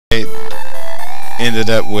ended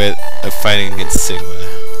up with a fighting against Sigma.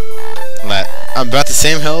 I'm about the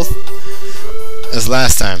same health as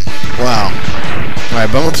last time. Wow. Alright,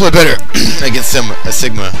 but I'm gonna play better against Sigma.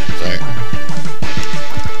 Sorry.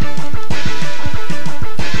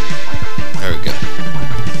 There we go.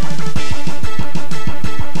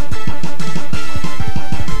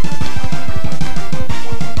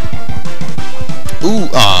 Ooh,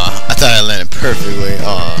 I thought I landed perfectly.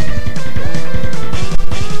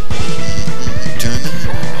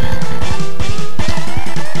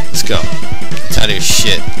 Let's go. I'm tired of your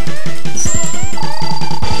shit.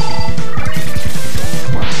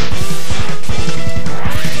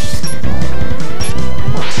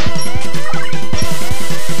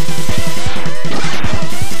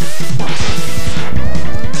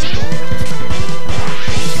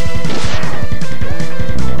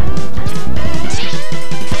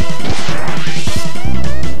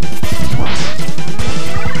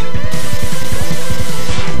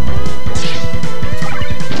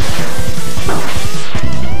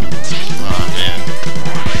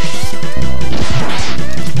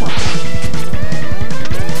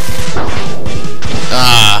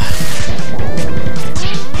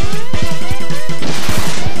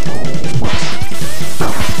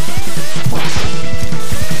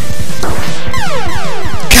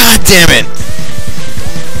 Damn it!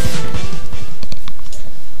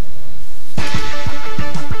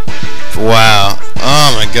 Wow. Oh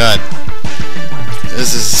my god.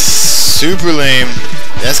 This is super lame.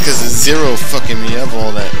 That's because it's Zero fucking me up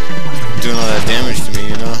all that. Doing all that damage to me,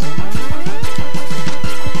 you know?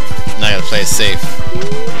 Now I gotta play it safe.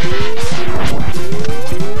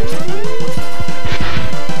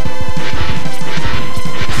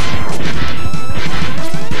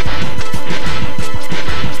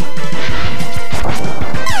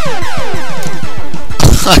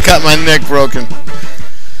 I got my neck broken.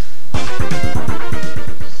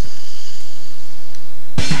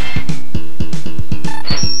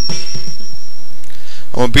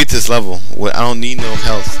 I'm gonna beat this level. I don't need no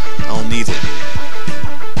health. I don't need it.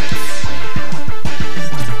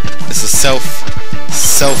 It's a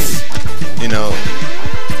you know,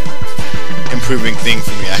 improving thing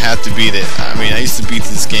for me. I have to beat it. I mean, I used to beat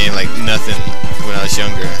this game like nothing when I was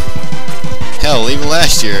younger. Hell, even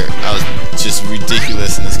last year, I was just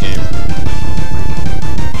ridiculous in this game.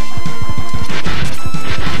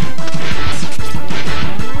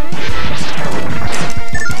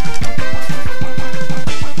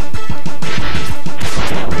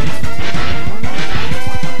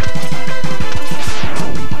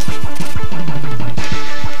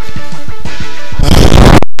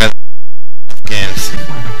 Games.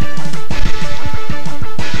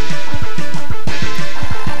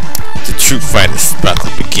 The true fight is about to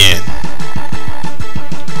begin.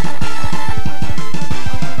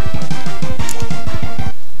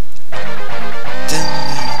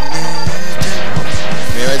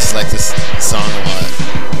 Maybe I just like this song a lot.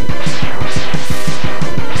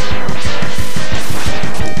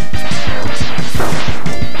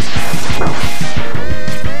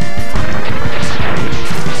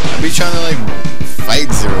 I'd be trying to like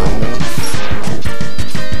fight Zero, you know?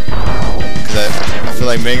 Cause I feel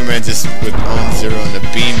like Megaman just would own Zero in the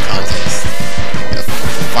beam contest. Yeah,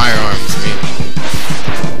 firearms, I mean.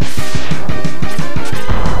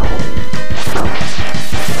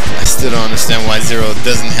 I still don't understand why Zero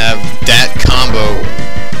doesn't have that combo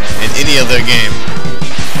in any other game.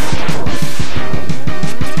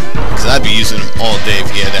 Cause I'd be using him all day if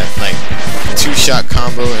he had that like 2-shot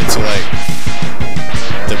combo into like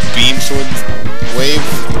the beam sword wave.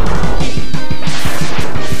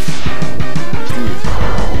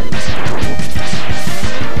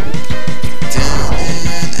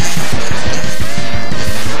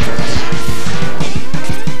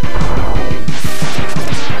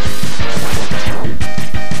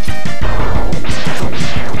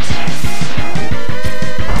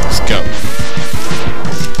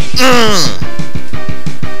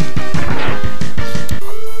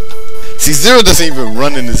 See, Zero doesn't even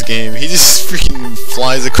run in this game. He just freaking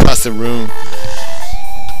flies across the room.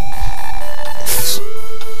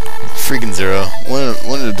 Freaking Zero.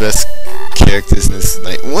 One of the best characters in this,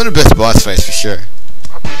 like one of the best boss fights for sure.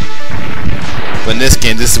 But in this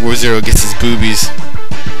game, this is where Zero gets his boobies.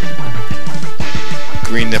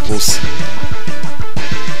 Green nipples.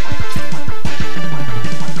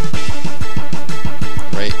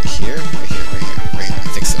 Right here? Right here, right here, right here. I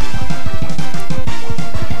think so.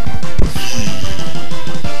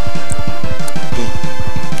 Boom.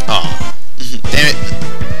 Aw. Damn it.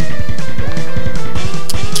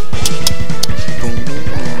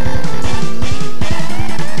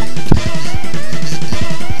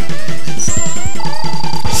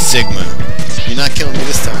 Sigma. You're not killing me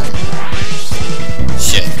this time.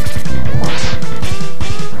 Shit.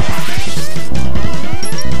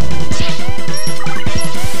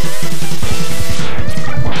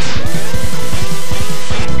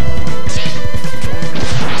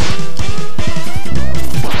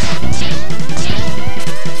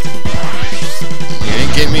 You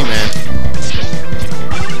ain't getting me, man.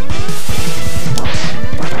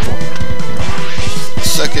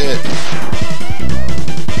 Suck it.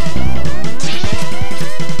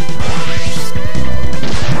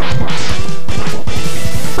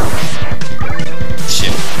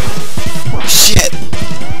 Shit!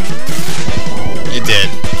 You're dead.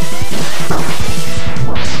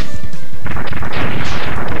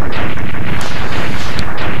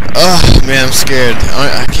 Oh man, I'm scared.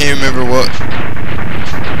 I can't remember what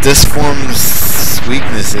this form's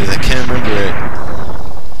weakness is. I can't remember it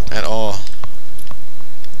at all.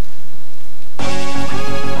 I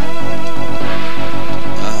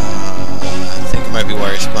think it might be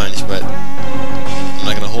wire sponge, but I'm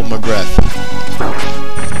not gonna hold my breath.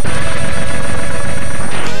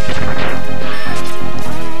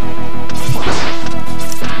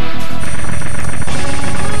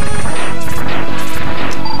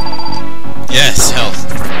 Yes, health.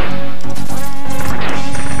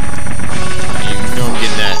 You know I'm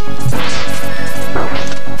getting that.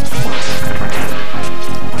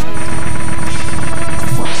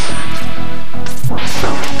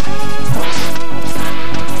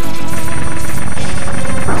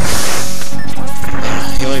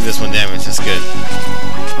 He only does 1 damage, that's good.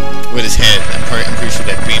 With his head, I'm pretty sure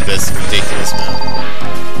that beam does a ridiculous amount.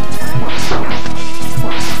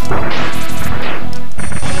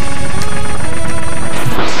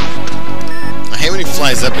 I hate when he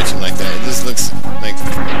flies up at you like that. It just looks like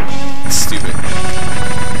stupid.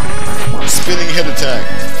 Spinning head attack.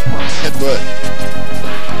 Headbutt.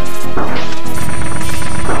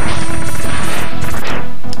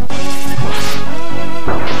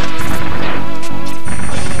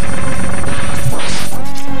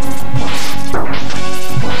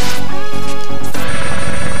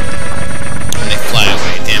 And they fly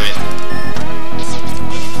away, damn it.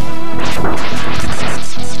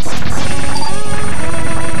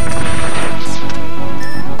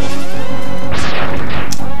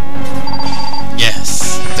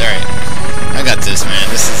 This man,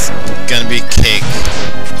 this is gonna be cake.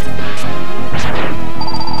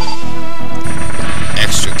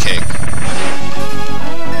 Extra cake.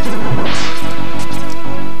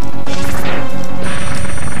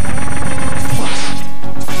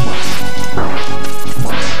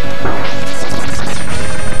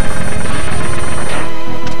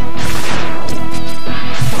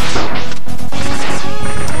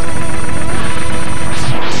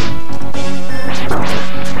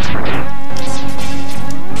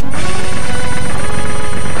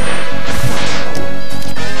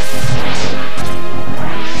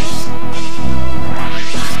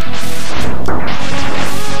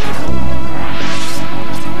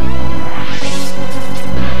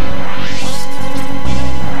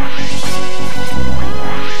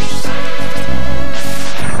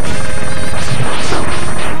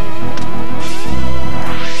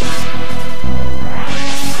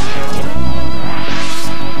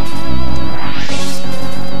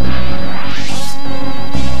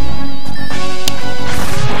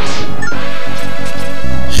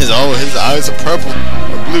 His eyes are purple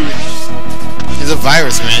or blue. He's a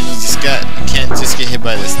virus, man. You can't just get hit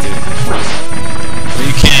by this dude. Well,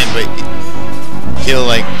 you can, but he'll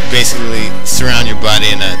like basically surround your body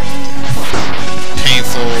in a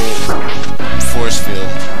painful force field.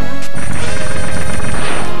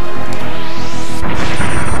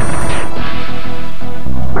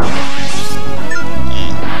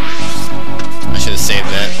 I should have saved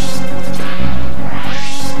that.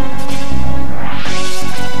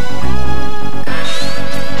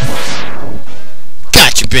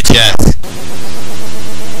 Bitch ass.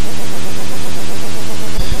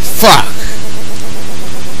 Fuck.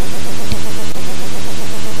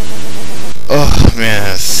 Oh man,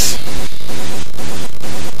 that's...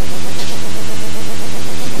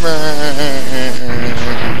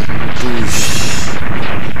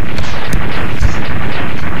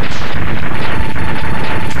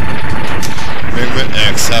 Megaman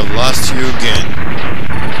X, I've lost you again.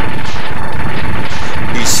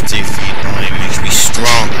 Each defeat only makes me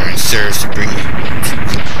stronger and serves to bring you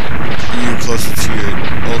closer to your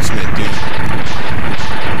ultimate doom.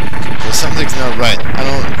 But something's not right. I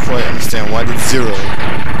don't quite understand. Why did Zero,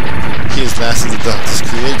 he is last of the Doctor's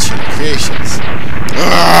creations.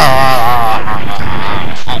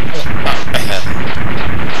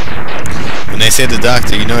 When they he said the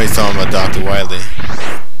doctor, you know he's talking about Dr. Wily.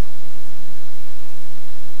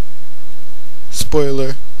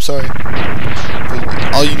 Spoiler, sorry.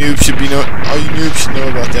 All you noobs should know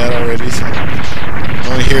about that already, so I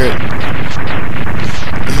wanna hear it.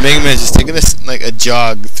 Mega Man's just taking this like a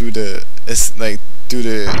jog through the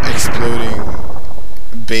exploding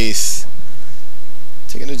base.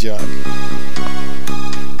 Taking a jog.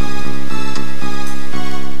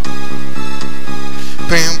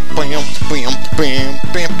 Bam bam bam bam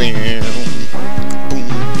bam bam.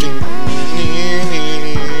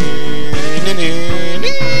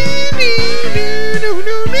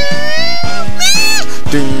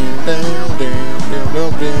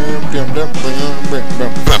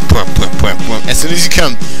 As soon as you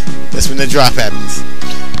come, that's when the drop happens.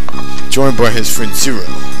 Joined by his friend Zero,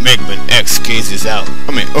 Megaman X gazes out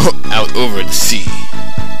over the sea.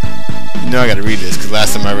 You know I gotta read this, because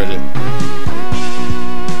last time I read it.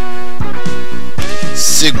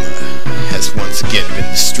 Sigma has once again been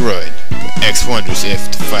destroyed, but X wonders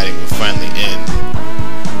if the fighting will finally end.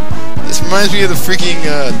 This reminds me of the freaking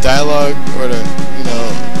dialogue, or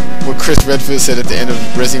what Chris Redfield said at the end of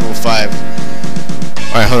Resident Evil 5.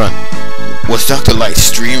 Alright, hold on. Was Dr.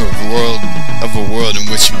 Light's dream of a world in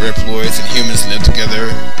which Reploids and humans live together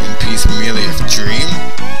in peace merely a dream?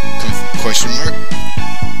 Question mark.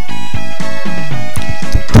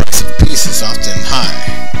 The price of peace is often high.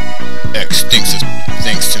 X thinks to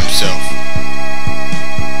himself.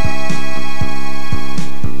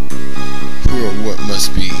 Who or what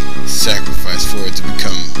must be sacrificed for it to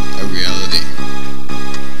become a reality?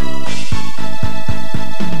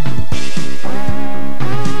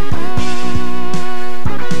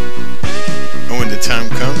 And when the time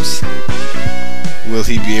comes, will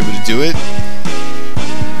he be able to do it?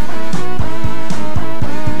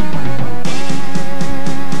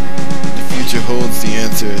 The future holds the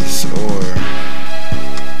answers, or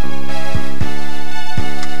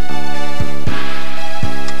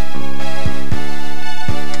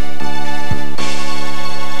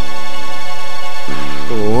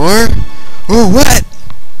what?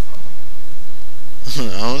 I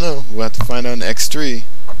don't know. We'll have to find out in X3.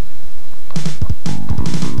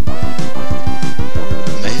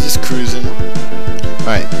 Now he's just cruising.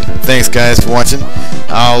 Alright, thanks guys for watching.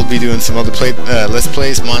 I'll be doing some other let's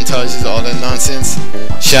plays, montages, all that nonsense.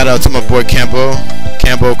 Shout out to my boy Cambo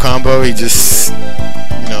Combo. He just,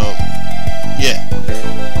 yeah,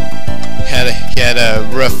 he had a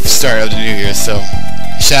rough start of the new year. So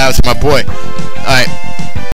shout out to my boy. Alright.